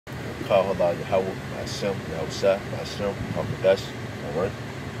call Allah Yahweh, Hashem, Yahushua, Hashem, Hakodash. All right.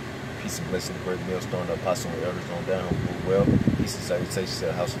 Peace and blessing, the great millstone, the apostle and elders on down, who rule well. Peace and salutations to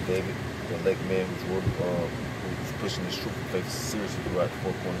the house of David, the elect man who's pushing this truth and faith seriously throughout the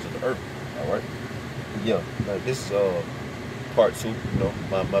four corners of the earth. All right. Yeah. Now this is part 2. You know,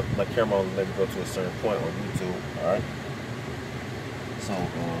 my camera only let me go to a certain point on YouTube. All right. So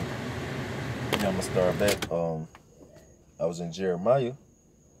yeah, I'm gonna start back. I was in Jeremiah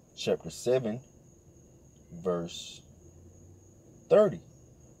chapter 7, verse 30.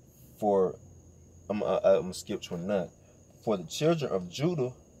 I'm gonna skip 29. For the children of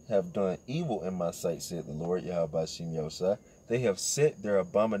Judah have done evil in my sight, said the Lord, Yahweh Shem Yosai. They have set their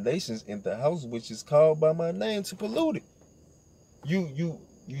abominations in the house which is called by my name to pollute it. You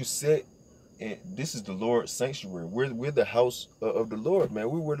set, and this is the Lord's sanctuary. We're the house of the Lord, man.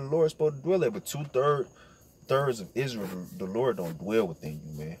 We're where the Lord's supposed to dwell at. But two-thirds of Israel, the Lord don't dwell within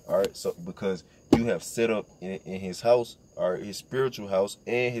you, man. All right, so because you have set up in His house, or His spiritual house,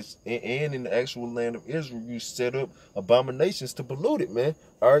 and in the actual land of Israel, you set up abominations to pollute it, man.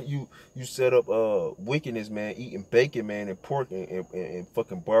 All right, you set up wickedness, man, eating bacon, man, and pork and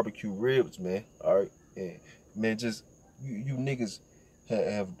fucking barbecue ribs, man. All right, and man, just you niggas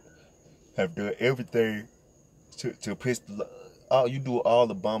have done everything to piss the. You do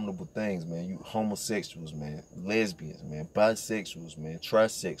all abominable things, man. You homosexuals, man, lesbians, man, bisexuals, man,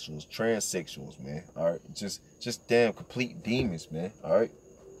 trisexuals, transsexuals, man. All right, just damn complete demons, man. All right,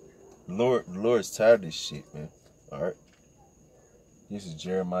 the Lord's tired of this shit, man. All right, this is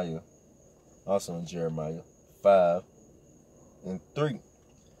Jeremiah, also in Jeremiah 5 and 3.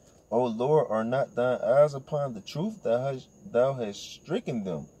 O Lord, are not thine eyes upon the truth? Thou hast stricken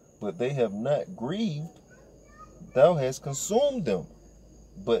them, but they have not grieved. Thou hast consumed them,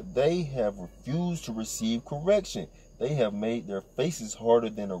 but they have refused to receive correction. They have made their faces harder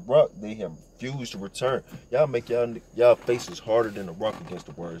than a rock. They have refused to return. Y'all make y'all faces harder than a rock against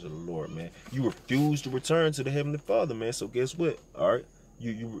the words of the Lord, man. You refuse to return to the Heavenly Father, man. So guess what? All right,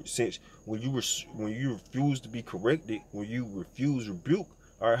 when you refuse to be corrected, when you refuse rebuke,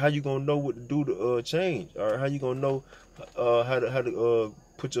 all right, how you gonna know what to do to change? All right, how you gonna know how to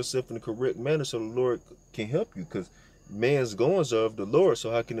put yourself in the correct manner so the Lord can help you? Because man's goings are of the Lord,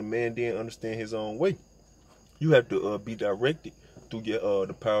 so how can a man then understand his own way? You have to be directed through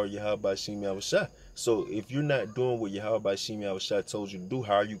the power of Yahweh Shem Yahushua. So if you're not doing what Yahweh Shem Yahushua told you to do,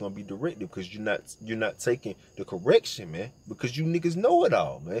 how are you gonna be directed? Because you're not taking the correction, man. Because you niggas know it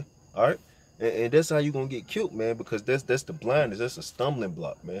all, man. All right. And that's how you gonna get killed, man, because that's the blindness, that's a stumbling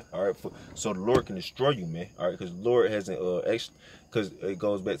block, man. All right, so the Lord can destroy you, man. All right, because the Lord hasn't because it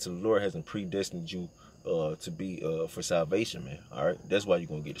goes back to the Lord hasn't predestined you to be for salvation, man. All right, that's why you're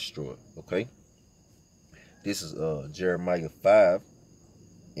gonna get destroyed. Okay, this is Jeremiah 5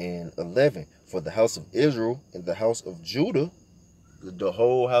 and 11. For the house of Israel and the house of Judah, the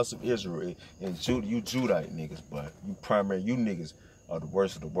whole house of Israel and Judah, you Judite niggas, but you niggas are the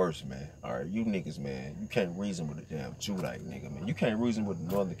worst of the worst, man. All right, you niggas, man, you can't reason with a damn Judite nigga, man. You can't reason with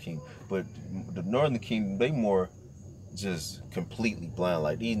the Northern Kingdom, but the Northern Kingdom, they more just completely blind.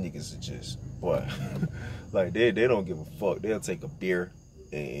 Like these niggas are just, boy, like they don't give a fuck. They'll take a beer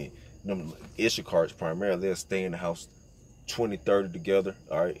and them Issachars primarily, they'll stay in the house 20, 30 together,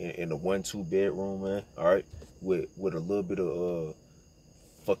 all right, in a 1-2 bedroom, man, all right, with a little bit of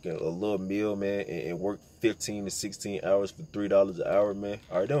fucking a little meal, man, and work 15 to 16 hours for $3 an hour, man.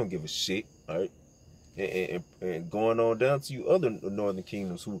 All right, they don't give a shit. All right, and going on down to you other Northern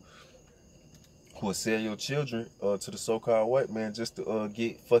Kingdoms who will sell your children to the so-called white man just to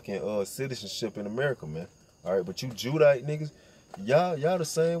get fucking citizenship in America, man. All right, but you Judite niggas, y'all the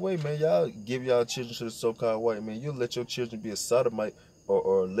same way, man. Y'all give y'all children to the so-called white man. You'll let your children be a sodomite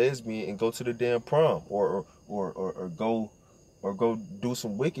or a lesbian and go to the damn prom or go do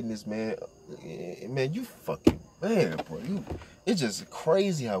some wickedness, man. Man, you fucking, man, bro. It's just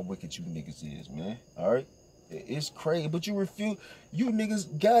crazy how wicked you niggas is, man. All right? It's crazy, but you refuse. You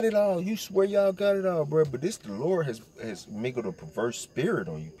niggas got it all. You swear y'all got it all, bro. But the Lord has mingled a perverse spirit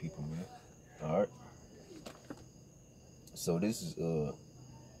on you people, man. All right? So this is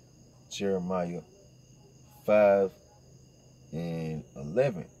Jeremiah 5 and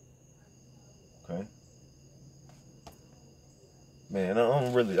 11. Okay? Man,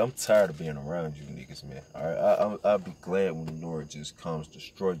 I'm tired of being around you niggas, man. All right, I'll be glad when the Lord just comes to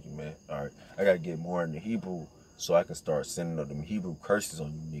destroy you, man. All right, I gotta get more in the Hebrew so I can start sending up them Hebrew curses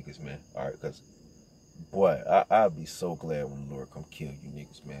on you niggas, man. All right, cause boy, I'll be so glad when the Lord come kill you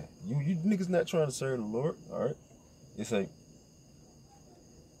niggas, man. You niggas not trying to serve the Lord, all right? It's like,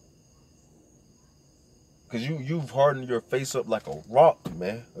 Because you've hardened your face up like a rock,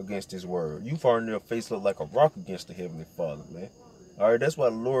 man, against his word. You've hardened your face up like a rock against the Heavenly Father, man. All right, that's why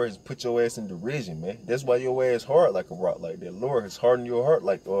the Lord has put your ass in derision, man. That's why your ass hard like a rock like that. The Lord has hardened your heart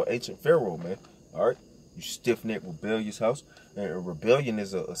like ancient Pharaoh, man. All right, you stiff-necked, rebellious house. And rebellion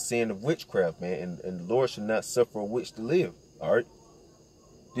is a sin of witchcraft, man. And the Lord should not suffer a witch to live. All right,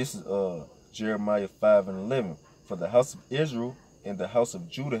 this is Jeremiah 5:11. For the house of Israel and the house of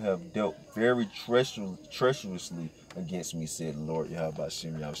Judah have dealt very treacherously against me, said the Lord Yahweh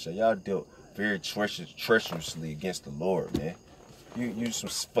Shem Yahushua. Y'all dealt very treacherously against the Lord, man. You some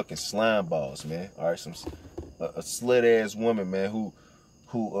fucking slime balls, man. All right, a slut ass woman, man, who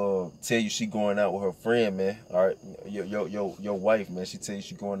tell you she going out with her friend, man. All right, your wife, man, she tell you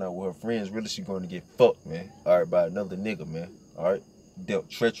she going out with her friends. Really, she going to get fucked, man. All right, by another nigga, man. All right, dealt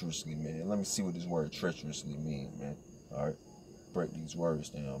treacherously, man. Let me see what this word treacherously means, man. All right, break these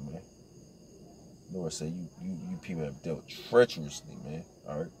words down, man. Lord say you people have dealt treacherously, man.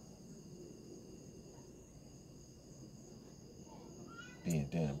 All right. Being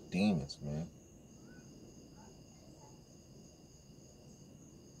damn demons, man.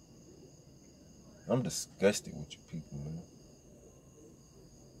 I'm disgusted with you people, man.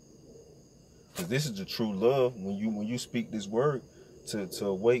 Because this is the true love. When you speak this word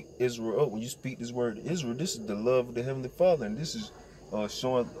to wake Israel up, when you speak this word to Israel, this is the love of the Heavenly Father, and this is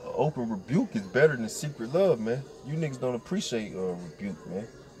showing open rebuke is better than secret love, man. You niggas don't appreciate rebuke, man.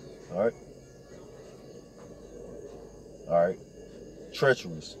 All right. All right.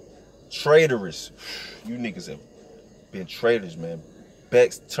 Treacherous, traitorous. You niggas have been traitors, man.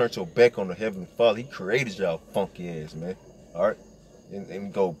 Turned your back on the Heavenly Father. He created y'all funky ass, man. All right,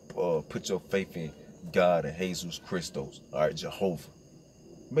 and go put your faith in God and Jesus Christos. All right, Jehovah.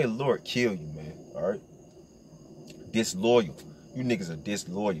 May the Lord kill you, man. All right. Disloyal. You niggas are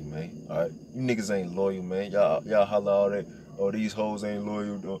disloyal, man. All right. You niggas ain't loyal, man. Y'all holler all that. Oh, these hoes ain't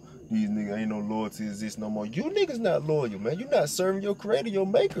loyal. These niggas ain't no loyalty exist no more. You niggas not loyal, man. You not serving your creator, your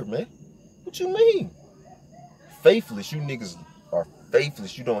maker, man. What you mean? Faithless. You niggas are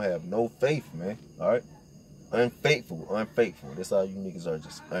faithless. You don't have no faith, man. All right. Unfaithful. That's all you niggas are,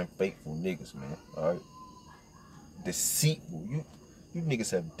 just unfaithful niggas, man. All right. Deceitful. You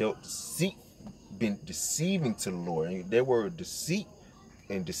niggas have been deceiving to the Lord. And that word deceit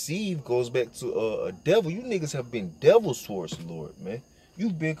and deceive goes back to a devil. You niggas have been devils towards the Lord, man.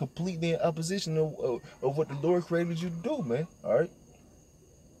 You've been completely in opposition of what the Lord created you to do, man. All right.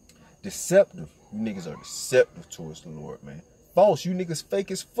 Deceptive. You niggas are deceptive towards the Lord, man. False. You niggas fake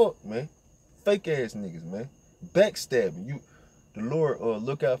as fuck, man. Fake ass niggas, man. Backstabbing. The Lord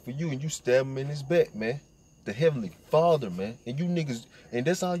look out for you and you stab him in his back, man. The Heavenly Father, man. And you niggas, and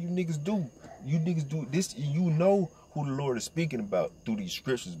that's all you niggas do. You niggas do this. You know who the Lord is speaking about through these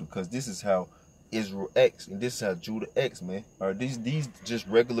scriptures, because this is how Israel acts and this is how Judah acts, man. All right, these just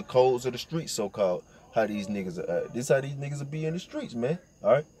regular codes of the streets, so-called. How these niggas are. This how these niggas will be in the streets, man.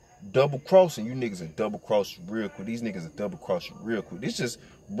 All right, double crossing. You niggas are double crossing real quick. These niggas are double crossing real quick. This just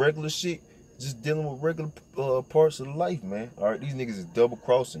regular shit. Just dealing with regular parts of life, man. All right, these niggas is double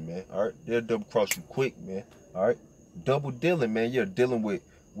crossing, man. All right, they'll double cross you quick, man. All right, double dealing, man. You're dealing with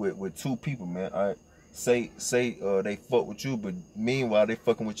two people, man. All right, say they fuck with you, but meanwhile they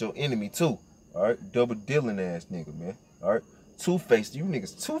fucking with your enemy too. All right, double dealing ass nigga, man. All right, two-faced. You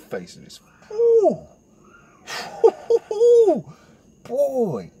niggas two-faced. Ooh,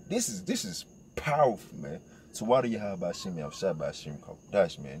 boy, this is powerful, man. So why do you have about Shem outside by Shem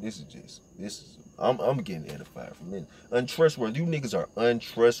Kodash, man? I'm getting edified from it. Untrustworthy. You niggas are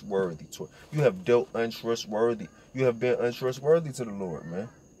untrustworthy. You have dealt untrustworthy. You have been untrustworthy to the Lord, man.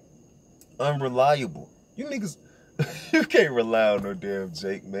 Unreliable. You niggas, you can't rely on no damn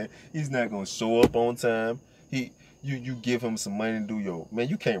Jake, man. He's not gonna show up on time. You give him some money to do your, man,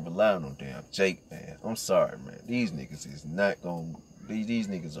 you can't rely on no damn Jake, man. I'm sorry, man. These niggas is not gonna, these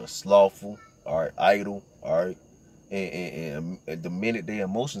niggas are slothful, all right, idle, all right. And the minute their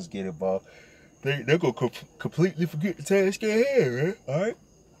emotions get involved, they're gonna completely forget the task at hand, man, all right.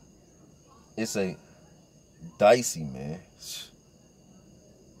 It's a dicey, man.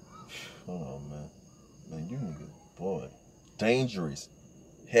 Hold on, man, you niggas, boy, dangerous,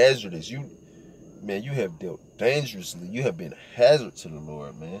 hazardous. You have dealt dangerously. You have been a hazard to the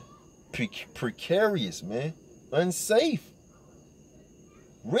Lord, man. Precarious, man. Unsafe.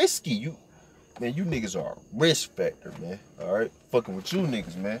 Risky. You niggas are a risk factor, man. All right, fucking with you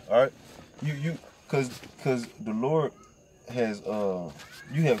niggas, man. All right, cause the Lord has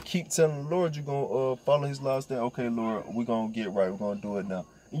you have keep telling the Lord you're gonna follow His laws. Then okay, Lord, we're gonna get right. We're gonna do it now.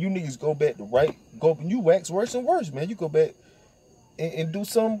 And you niggas go back to right. And you wax worse and worse, man. You go back. and do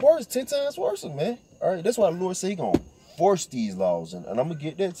something worse, 10 times worse, man. All right, that's why the Lord say he gonna force these laws, and I'm gonna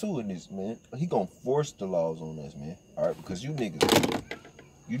get that too in this, man. He gonna force the laws on us, man. All right, because you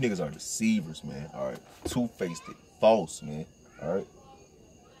niggas are deceivers, man. All right, two-faced, false, man. All right,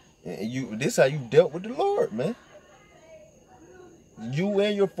 and this how you dealt with the Lord, man. You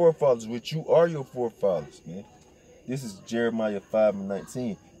and your forefathers, which you are your forefathers, man. This is Jeremiah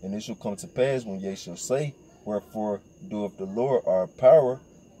 5:19. And it shall come to pass when ye shall say, wherefore doeth the Lord our power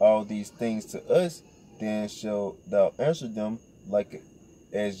all these things to us, then shalt thou answer them like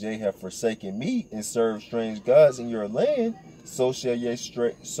as ye have forsaken me and served strange gods in your land, so shall ye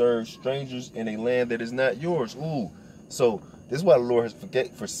serve strangers in a land that is not yours. Ooh, so this is why the Lord has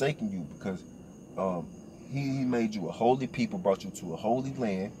forsaken you, because he made you a holy people, brought you to a holy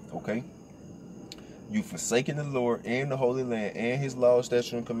land, okay? You forsaken the Lord and the Holy Land and his law,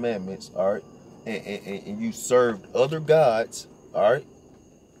 statutes, and commandments, all right? And you served other gods, all right?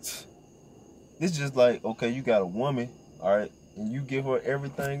 It's just like, okay, you got a woman, all right? And you give her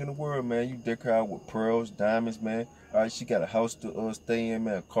everything in the world, man. You deck her out with pearls, diamonds, man. All right, she got a house to stay in,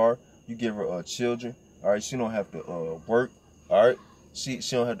 man, a car. You give her children, all right? She don't have to work, all right? She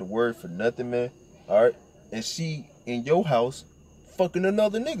don't have to worry for nothing, man, all right? And she in your house fucking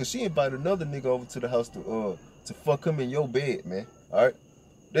another nigga. She invited another nigga over to the house to fuck him in your bed, man. All right,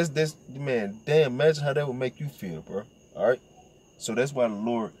 that's man. Damn, imagine how that would make you feel, bro. All right, so that's why the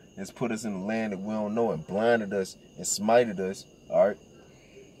Lord has put us in a land that we don't know and blinded us and smited us. All right,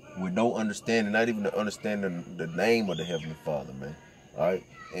 with no understanding, not even to understand the name of the Heavenly Father, man. All right,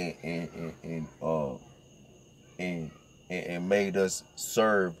 and made us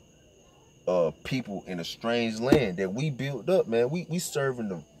serve people in a strange land that we built up, man. We serving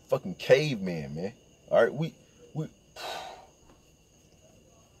the fucking caveman, man. All right, we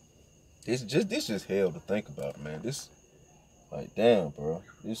this just hell to think about, man. This, like, damn, bro.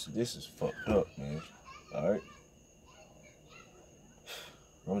 This is fucked up, man. All right,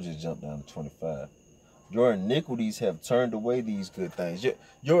 I'm gonna just jump down to 25. Your iniquities have turned away these good things.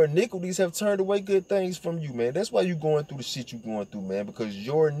 Your iniquities have turned away good things from you, man. That's why you going through the shit you going through, man. Because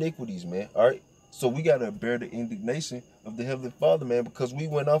your iniquities, man. All right. So we got to bear the indignation of the Heavenly Father, man, because we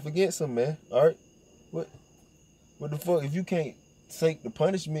went off against him, man. All right. What the fuck? If you can't take the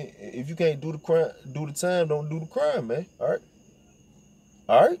punishment, if you can't do the crime, do the time, don't do the crime, man. All right.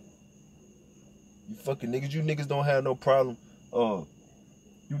 All right. You fucking niggas. You niggas don't have no problem.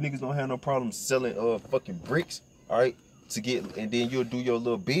 You niggas don't have no problem selling fucking bricks, all right, to get, and then you'll do your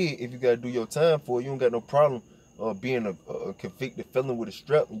little bid if you gotta do your time for it. You don't got no problem being a convicted felon with a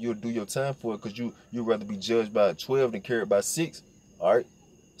strap, and you'll do your time for it because you'd rather be judged by 12 than carried by 6, all right?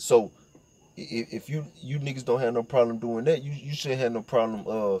 So if you niggas don't have no problem doing that, you shouldn't have no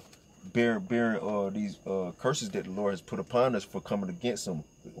problem bearing these curses that the Lord has put upon us for coming against him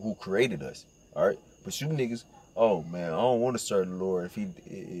who created us, all right? But you niggas, oh man, I don't want to serve the Lord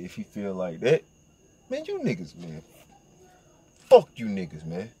if he feel like that. Man, you niggas, man. Fuck you niggas,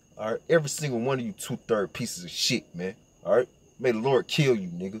 man. All right, every single one of you 2/3 pieces of shit, man. All right, may the Lord kill you,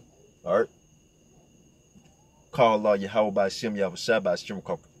 nigga. All right. Call Allah Yahweh by Shem Yahweh Shai by Shem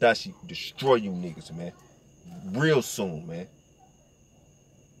Kadashi, destroy you niggas, man. Real soon, man.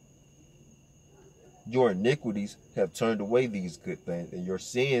 Your iniquities have turned away these good things, and your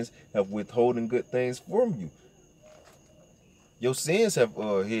sins have withholden good things from you. Your sins have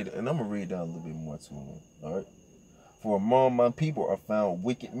hid, and I'm gonna read down a little bit more to them. All right. For among my people are found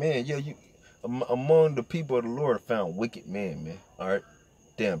wicked men. Yeah, among the people of the Lord are found wicked men, man. All right.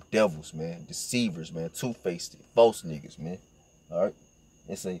 Damn devils, man. Deceivers, man. Two-faced, false niggas, man. All right.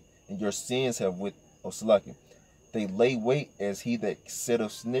 And your sins have Salaki. They lay wait as he that set up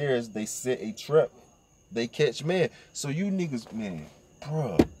snares. They set a trap. They catch man. So you niggas, man,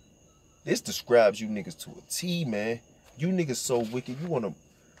 bro. This describes you niggas to a T, man. You niggas so wicked,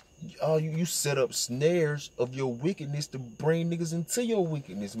 you set up snares of your wickedness to bring niggas into your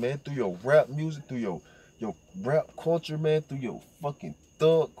wickedness, man. Through your rap music, through your rap culture, man. Through your fucking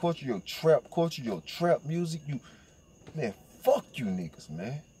thug culture, your trap culture, your trap music. Man, fuck you niggas,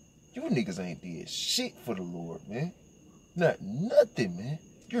 man. You niggas ain't did shit for the Lord, man. Not nothing, man.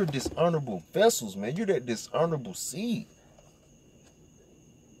 You're dishonorable vessels, man. You're that dishonorable seed.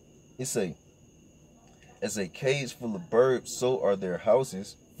 As a cage full of birds, so are their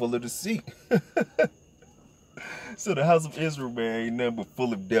houses full of deceit. So the house of Israel, man, ain't nothing but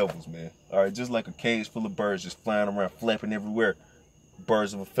full of devils, man. All right, just like a cage full of birds just flying around, flapping everywhere.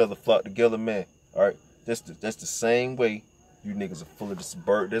 Birds of a feather flock together, man. All right, that's the same way you niggas are full of this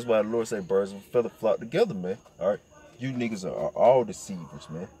bird. That's why the Lord say birds of a feather flock together, man. All right, you niggas are all deceivers,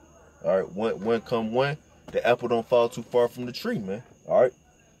 man. All right, one come one, the apple don't fall too far from the tree, man. All right.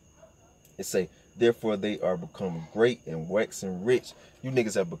 It say, therefore they are become great and waxing rich. You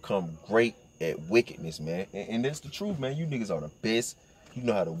niggas have become great at wickedness, man. And that's the truth, man. You niggas are the best. You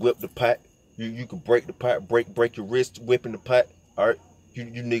know how to whip the pot. You can break the pot, break your wrist whipping the pot. All right. You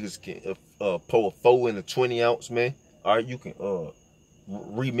niggas can pour a 4 in a 20 ounce, man. All right. You can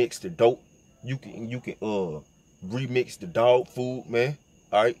remix the dope. You can remix the dog food, man.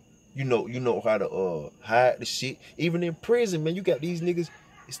 All right. You know how to hide the shit. Even in prison, man, you got these niggas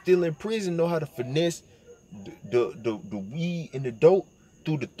still in prison know how to finesse the weed and the dope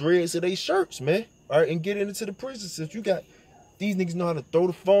through the threads of their shirts, man. All right, and get into the prison since you got these niggas know how to throw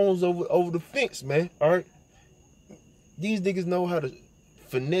the phones over the fence, man. All right, these niggas know how to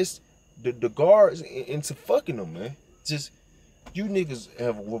finesse the guards into fucking them, man. Just you niggas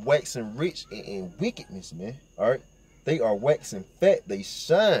have waxing rich in wickedness, man. All right. They are waxing fat. They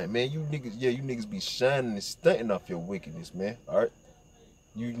shine, man. You niggas be shining and stunting off your wickedness, man. All right.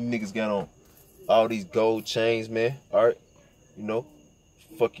 You niggas got on all these gold chains, man. All right. You know,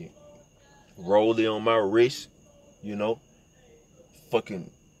 fucking rollie on my wrist. You know,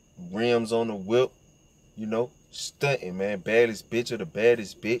 fucking rims on the whip. You know, stunting, man. Baddest bitch or the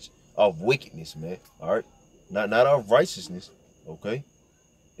baddest bitch of wickedness, man. All right. Not of righteousness. Okay.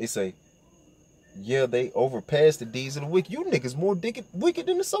 They say, yeah, they overpass the deeds of the wicked. You niggas more wicked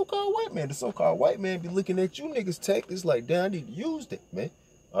than the so-called white man. The so-called white man be looking at you niggas tactics like, damn, I need to use that, man.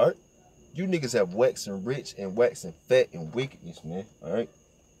 All right? You niggas have waxing rich and waxing fat in wickedness, man. All right?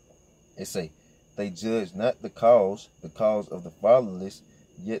 They say, they judge not the cause of the fatherless,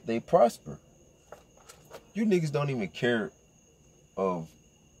 yet they prosper. You niggas don't even care of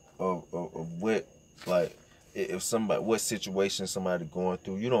what, like, if somebody, what situation somebody going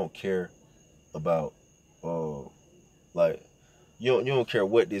through. You don't care about like you don't care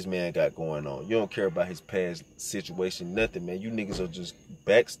what this man got going on. You don't care about his past situation, nothing, man. You niggas are just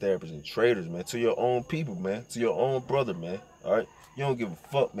backstabbers and traitors, man, to your own people, man, to your own brother, man. All right, you don't give a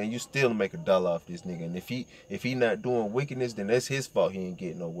fuck, man. You still make $1 off this nigga, and if he not doing wickedness, then that's his fault. He ain't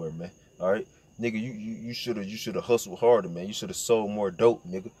getting nowhere, man. All right, nigga, you should have hustled harder, man. You should have sold more dope,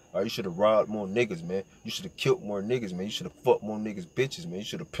 nigga. All right, you should have robbed more niggas, man. You should have killed more niggas, man. You should have fucked more niggas, bitches, man. You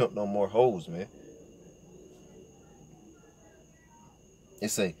should have pimped on more hoes, man. It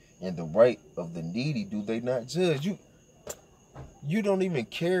say, in the right of the needy do they not judge? You don't even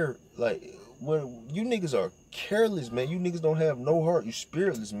care. Like, what you niggas are careless, man. You niggas don't have no heart. You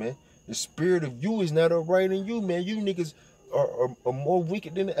spiritless, man. The spirit of you is not upright in you, man. You niggas are more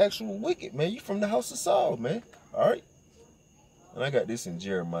wicked than the actual wicked, man. You from the house of Saul, man. All right. And I got this in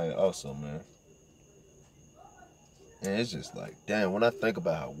Jeremiah also, man. And it's just like, damn, when I think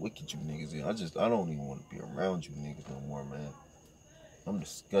about how wicked you niggas is, I don't even want to be around you niggas no more, man. I'm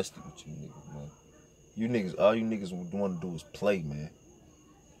disgusted with you niggas, man. You niggas, all you niggas want to do is play, man.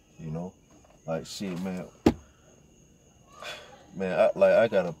 You know? Like, shit, man. Man, I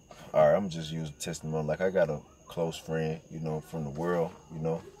got a, alright, I'm just using testimony. Like, I got a close friend, you know, from the world, you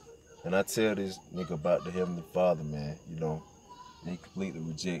know. And I tell this nigga about the Heavenly Father, man, you know. He completely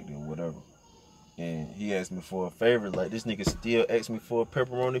rejected or whatever. And he asked me for a favor. Like, this nigga still asks me for a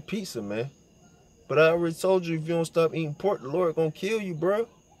pepperoni pizza, man. But I already told you, if you don't stop eating pork, the Lord gonna kill you, bro.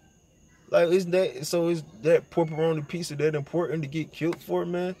 Like, is that pepperoni pizza that important to get killed for,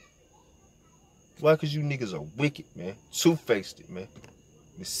 man? Why? Because you niggas are wicked, man. Two-faced it, man.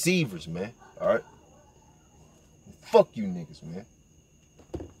 Deceivers, man. Alright? Fuck you niggas, man.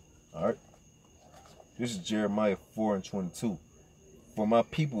 Alright? This is Jeremiah 4:22. For my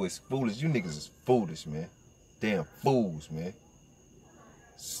people is foolish. You niggas is foolish, man. Damn fools, man.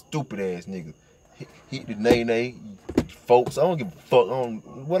 Stupid ass niggas. Hit the nay, folks. I don't give a fuck on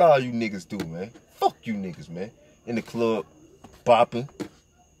what all you niggas do, man. Fuck you niggas, man. In the club, bopping,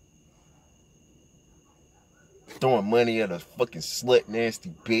 throwing money at a fucking slut nasty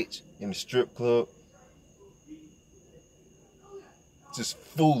bitch in the strip club. Just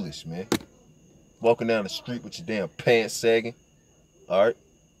foolish, man. Walking down the street with your damn pants sagging. Alright?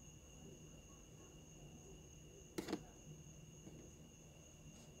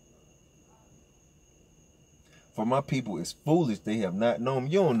 For my people is foolish, they have not known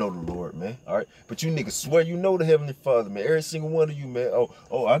me. You don't know the Lord, man. Alright? But you niggas swear you know the Heavenly Father, man. Every single one of you, man.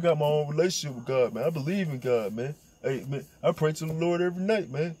 Oh, I got my own relationship with God, man. I believe in God, man. Hey, man, I pray to the Lord every night,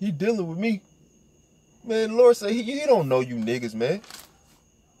 man. He dealing with me. Man, the Lord say he don't know you niggas, man.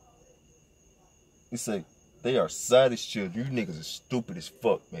 He say, they are sightless children. You niggas are stupid as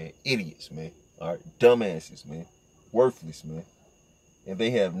fuck, man. Idiots, man. Alright? Dumbasses, man. Worthless, man. And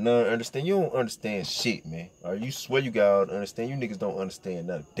they have none understand. You don't understand shit, man. Alright? You swear you got all to understand. You niggas don't understand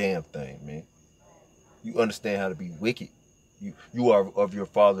not a damn thing, man. You understand how to be wicked. You are of your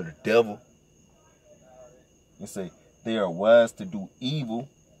father the devil. And say they are wise to do evil.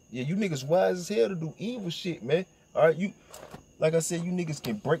 Yeah, you niggas wise as hell to do evil shit, man. All right, you, like I said, you niggas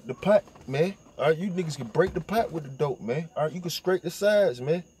can break the pot, man. All right, you niggas can break the pot with the dope, man. All right, you can scrape the sides,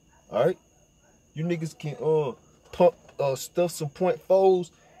 man. All right, you niggas can pump stuff some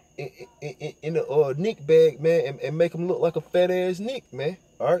 .4s in the nick bag, man, and make them look like a fat ass nick, man.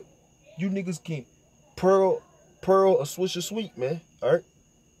 All right, you niggas can pearl a Swisher Sweet, man. All right,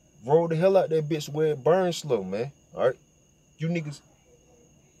 roll the hell out that bitch where it burns slow, man. All right, you niggas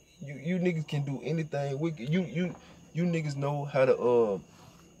can do anything wicked. You niggas know how to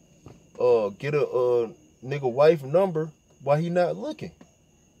get a nigga wife number while he not looking.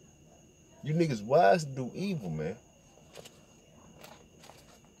 You niggas wise to do evil, man.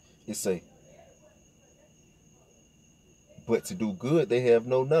 It say, but to do good, they have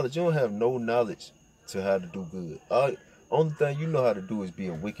no knowledge. You don't have no knowledge to how to do good. Only thing you know how to do is be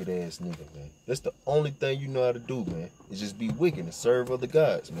a wicked ass nigga, man. That's the only thing you know how to do, man. Is just be wicked and serve other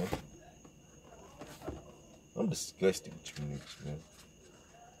gods, man. I'm disgusted with you niggas, man.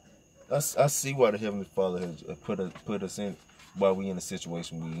 I see why the Heavenly Father has put us in, why we in the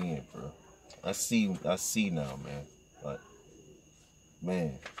situation we in, bro. I see now, man. Like,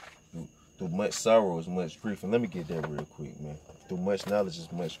 man, through much sorrow is much grief. And let me get that real quick, man. Through much knowledge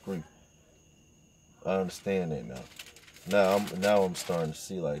is much grief. I understand that now. Now I'm starting to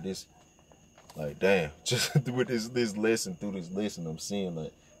see like this, like damn, just with this lesson, through this lesson, I'm seeing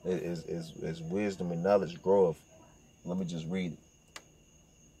like as wisdom and knowledge groweth. Let me just read it.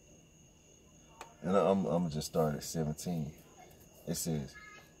 And I'm just start at 17. It says,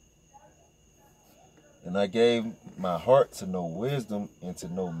 and I gave my heart to know wisdom and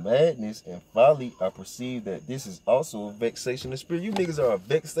to know madness and folly. I perceive that this is also a vexation of spirit. You niggas are a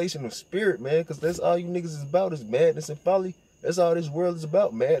vexation of spirit, man, because that's all you niggas is about is madness and folly. That's all this world is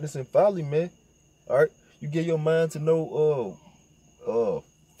about, madness and folly, man. All right? You get your mind to know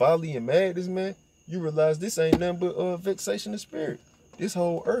folly and madness, man. You realize this ain't nothing but vexation of spirit. This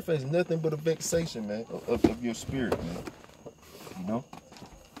whole earth is nothing but a vexation, man, of your spirit, man. You know?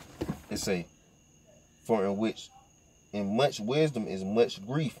 It say, for in much wisdom is much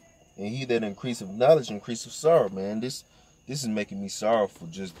grief, and he that increaseth knowledge increaseth sorrow, man. This is making me sorrowful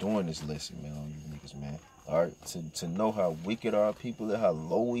just doing this lesson, man, on you niggas, man. All right, to know how wicked our people are, how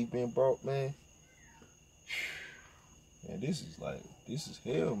low we've been brought, man. Man, this is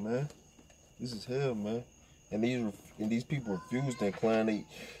hell, man. This is hell, man. And these people refuse to incline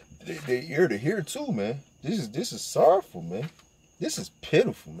their ear to hear too, man. This is sorrowful, man. This is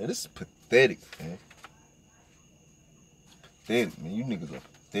pitiful, man. This is pathetic, man. Pathetic, man. You niggas are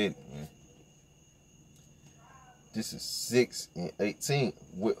pathetic, man. This is 6 and 18.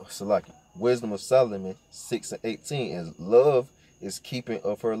 Salaki. Wisdom of Solomon, 6 and 18. As love is keeping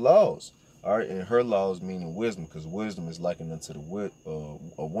of her laws. All right, and her laws meaning wisdom, because wisdom is likened unto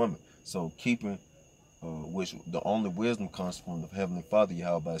a woman. So keeping, which the only wisdom comes from the Heavenly Father,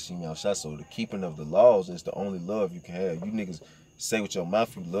 Yahweh Bashim Yahushua. So the keeping of the laws is the only love you can have. You niggas say with your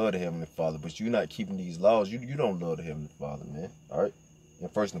mouth you love the Heavenly Father, but you're not keeping these laws. You don't love the Heavenly Father, man. All right.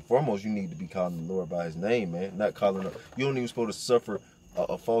 And first and foremost, you need to be calling the Lord by His name, man. Not calling her. You don't even supposed to suffer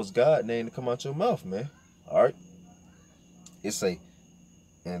a false God name to come out your mouth, man. All right. It say,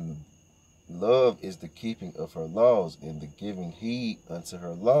 and love is the keeping of her laws, and the giving heed unto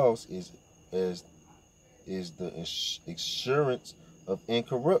her laws is the assurance of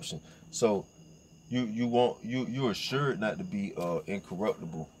incorruption. So you're assured not to be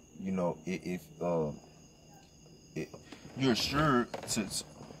incorruptible. You know, if you're assured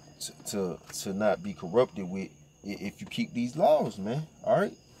to not be corrupted with if you keep these laws, man. All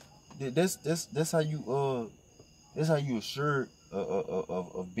right, that's how you assured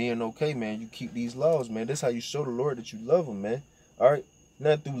of being okay, man. You keep these laws, man. That's how you show the Lord that you love Him, man. All right,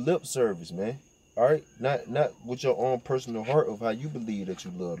 not through lip service, man. All right, not with your own personal heart of how you believe that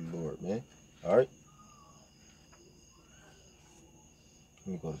you love the Lord, man. All right.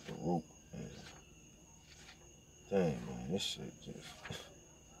 Let me go to the root, man. Dang, man, this shit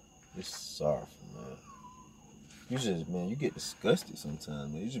it's sorrowful, man. You get disgusted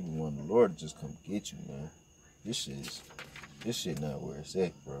sometimes, man. You just be wanting the Lord to just come get you, man. This shit not where it's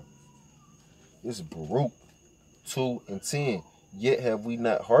at, bro. This is Baruch 2 and 10. Yet have we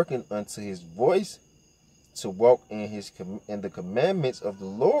not hearkened unto His voice to walk in the commandments of the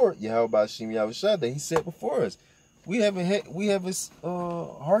Lord, Yahweh Bashim Yahushua, that He set before us. We haven't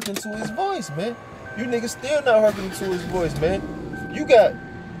hearkened to His voice, man. You niggas still not hearkening to His voice, man. You got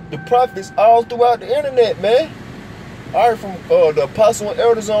the prophets all throughout the internet, man. All right, from the apostle and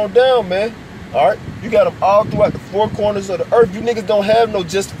elders on down, man. All right, you got them all throughout the four corners of the earth. You niggas don't have no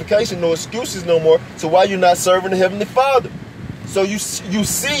justification, no excuses no more. So why you not serving the Heavenly Father? So you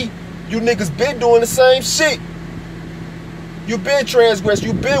see, you niggas been doing the same shit. You been transgressed.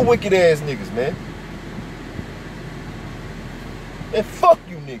 You been wicked ass niggas, man. And fuck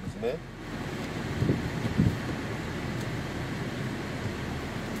you niggas, man.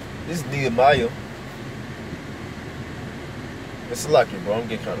 This is Nehemiah. It's lucky, bro. I'm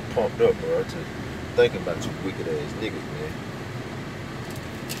getting kind of pumped up, bro. Just thinking about you wicked ass niggas, man.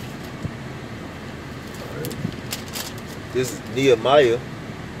 Alright. This is Nehemiah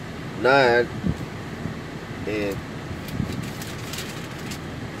 9 and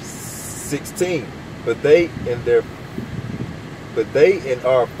 16. But they and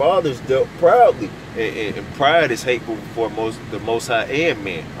our fathers dealt proudly. And pride is hateful before the most high and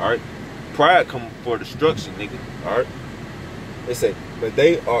man. Alright. Pride come before destruction, nigga. Alright. They say, but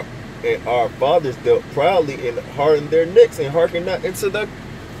they are and our fathers dealt proudly and hardened their necks and hearkened not into the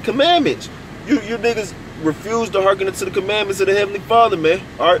commandments. You niggas refuse to hearken into the commandments of the Heavenly Father, man.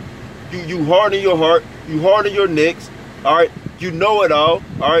 Alright. You harden your heart, you harden your necks, alright. You know it all,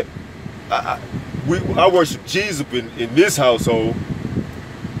 alright. I worship Jesus in this household.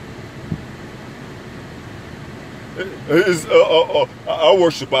 I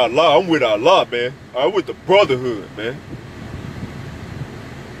worship Allah. I'm with Allah, man. I'm with the brotherhood, man.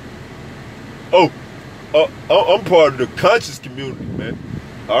 I'm part of the conscious community, man.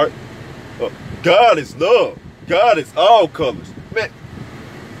 All right. God is love. God is all colors, man.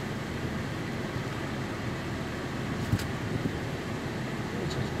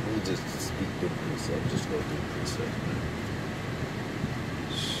 We just speak through the precept. Just go through the precept, man.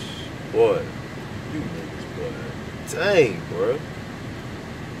 Boy, you niggas, boy. Dang, bro.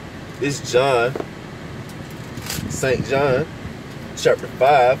 It's John, St. John, chapter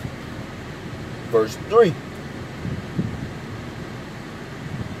 5, verse 3.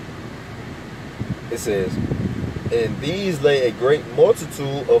 It says, and these lay a great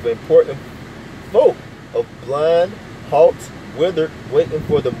multitude of important folk, of blind, halt, withered, waiting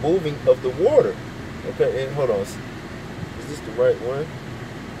for the moving of the water. Okay, and hold on. Is this the right one?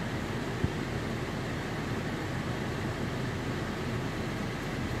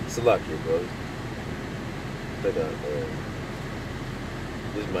 Salakia, bro. But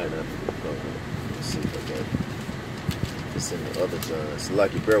this might not be the problem. Let's see if I got it. It's in the other John.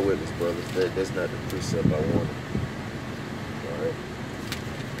 Salakia, bear with us, brothers. That's not the precept I wanted. Alright.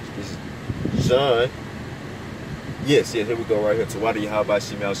 This is John. Yes, here we go right here. Tawadi Yahweh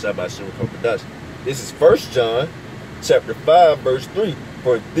Shemel Shabbat Shem Kodash. This is 1 John chapter 5, verse 3.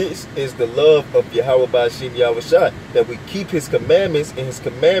 For this is the love of Yahweh B'Hashem Yahushua, that we keep his commandments, and his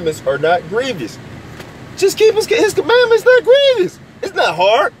commandments are not grievous. Just keep his commandments not grievous. It's not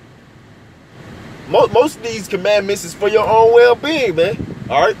hard. Most of these commandments is for your own well-being, man.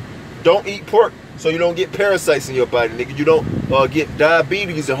 Alright? Don't eat pork so you don't get parasites in your body, nigga. You don't get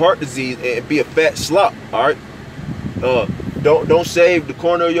diabetes and heart disease and be a fat slop. Alright? Don't shave the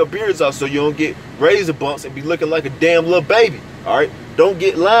corner of your beards off so you don't get razor bumps and be looking like a damn little baby. Alright? Don't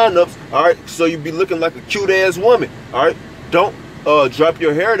get lineups, alright, so you be looking like a cute ass woman. Alright? Don't drop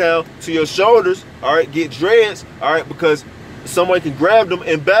your hair down to your shoulders, alright, get dreads, alright, because someone can grab them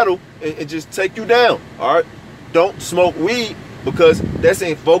in battle and just take you down. Alright? Don't smoke weed because that's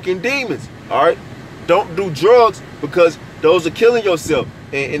invoking demons. Alright? Don't do drugs because those are killing yourself.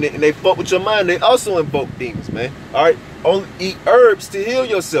 And they fuck with your mind. They also invoke demons, man. Alright? Only eat herbs to heal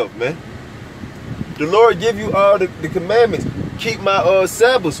yourself, man. The Lord give you all the commandments. Keep my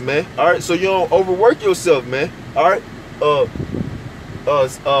Sabbaths, man. Alright? So you don't overwork yourself, man. Alright? Don't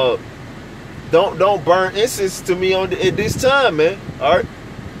burn incense to me at this time, man. Alright?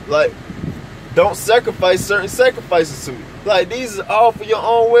 Like, don't sacrifice certain sacrifices to me. Like, these are all for your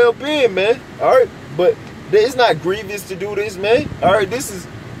own well-being, man. Alright? But it's not grievous to do this, man. Alright? This is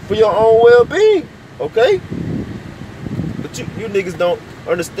for your own well-being. Okay? But you niggas don't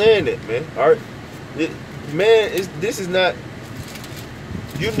understand that, man. Alright? This is not...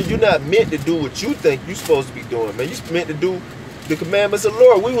 You're not meant to do what you think you're supposed to be doing, man. You're meant to do the commandments of the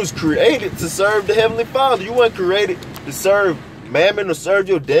Lord. We was created to serve the Heavenly Father. You weren't created to serve mammon or serve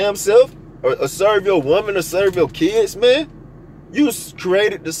your damn self or serve your woman or serve your kids, man. You was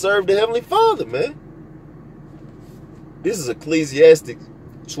created to serve the Heavenly Father, man. This is Ecclesiastes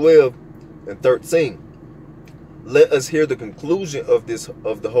 12 and 13. Let us hear the conclusion of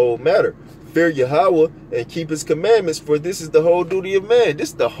the whole matter. Fear Yahweh and keep his commandments, for this is the whole duty of man. This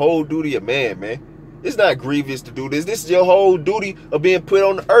is the whole duty of man, man. It's not grievous to do this. This is your whole duty of being put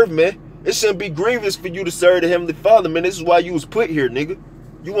on the earth, man. It shouldn't be grievous for you to serve the Heavenly Father, man. This is why you was put here, nigga.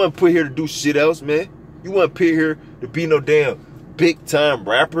 You wasn't put here to do shit else, man. You wasn't put here to be no damn big time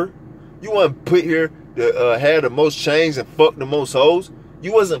rapper. You wasn't put here to have the most chains and fuck the most hoes.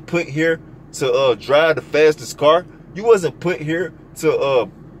 You wasn't put here to drive the fastest car. You wasn't put here to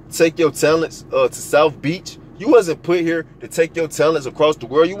take your talents to South Beach. You wasn't put here to take your talents across the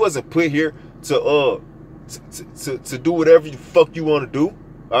world. You wasn't put here to do whatever the fuck you want to do.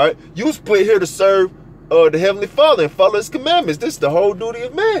 All right, you was put here to serve the Heavenly Father and follow His commandments. This is the whole duty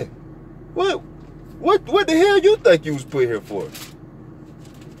of man. What the hell you think you was put here for?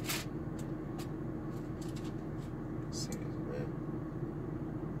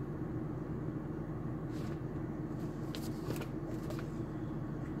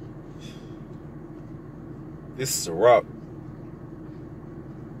 This is Sirach.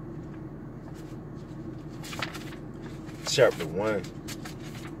 Chapter 1.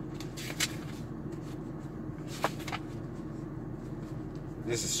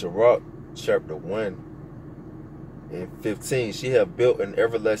 This is Sirach, chapter 1 and 15. She have built an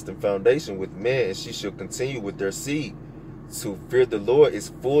everlasting foundation with men, and she shall continue with their seed. To fear the Lord is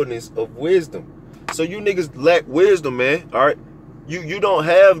fullness of wisdom. So you niggas lack wisdom, man. All right, you don't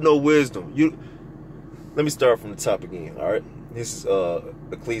have no wisdom. Let me start from the top again. All right, this is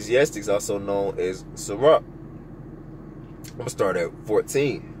Ecclesiastes, also known as Sirach. I'm gonna start at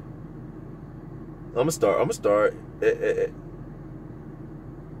 14. I'm gonna start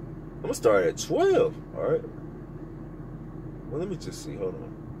at 12. All right. Well, let me just see. Hold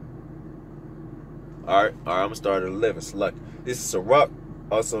on. All right. I'm gonna start at 11. Select. This is Sirach,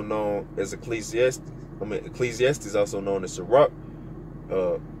 also known as Ecclesiastes. Ecclesiastes, also known as Sirach.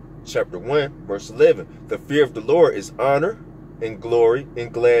 Chapter 1, verse 11. The fear of the Lord is honor and glory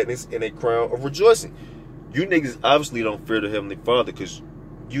and gladness and a crown of rejoicing. You niggas obviously don't fear the Heavenly Father because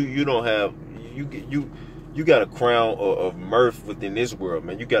you don't have you got a crown of mirth within this world,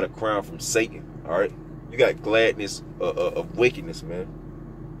 man. You got a crown from Satan. All right, you got gladness of wickedness, man.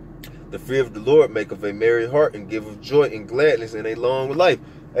 The fear of the Lord maketh a merry heart and giveth joy and gladness in a long life.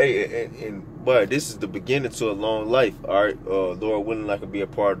 Hey, and boy, this is the beginning to a long life. All right, Lord willing, I could be a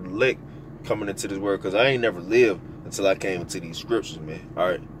part of the elect coming into this world, because I ain't never lived until I came into these scriptures, man. All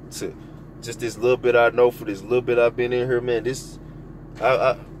right, to just this little bit I know, for this little bit I've been in here, man. This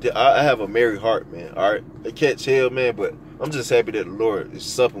I have a merry heart, man. All right, I can't tell, man, but I'm just happy that the Lord is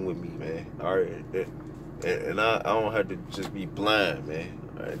supping with me, man. All right, and I don't have to just be blind, man.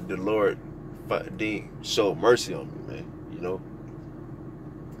 All right? The Lord show mercy on me, man. You know.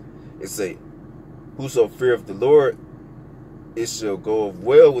 It say, whoso feareth the Lord, it shall go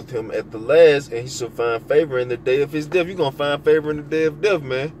well with him at the last, and he shall find favor in the day of his death. You're gonna find favor in the day of death,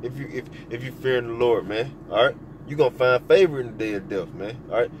 man. If you fear the Lord, man. All right, you're gonna find favor in the day of death, man.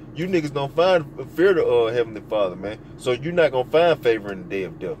 All right, you niggas don't fear the Heavenly Father, man. So you're not gonna find favor in the day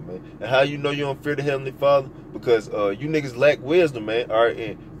of death, man. And how you know you don't fear the Heavenly Father? Because you niggas lack wisdom, man. All right,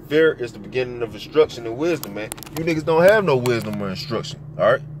 and fear is the beginning of instruction and wisdom, man. You niggas don't have no wisdom or instruction.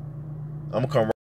 All right. I'm gonna come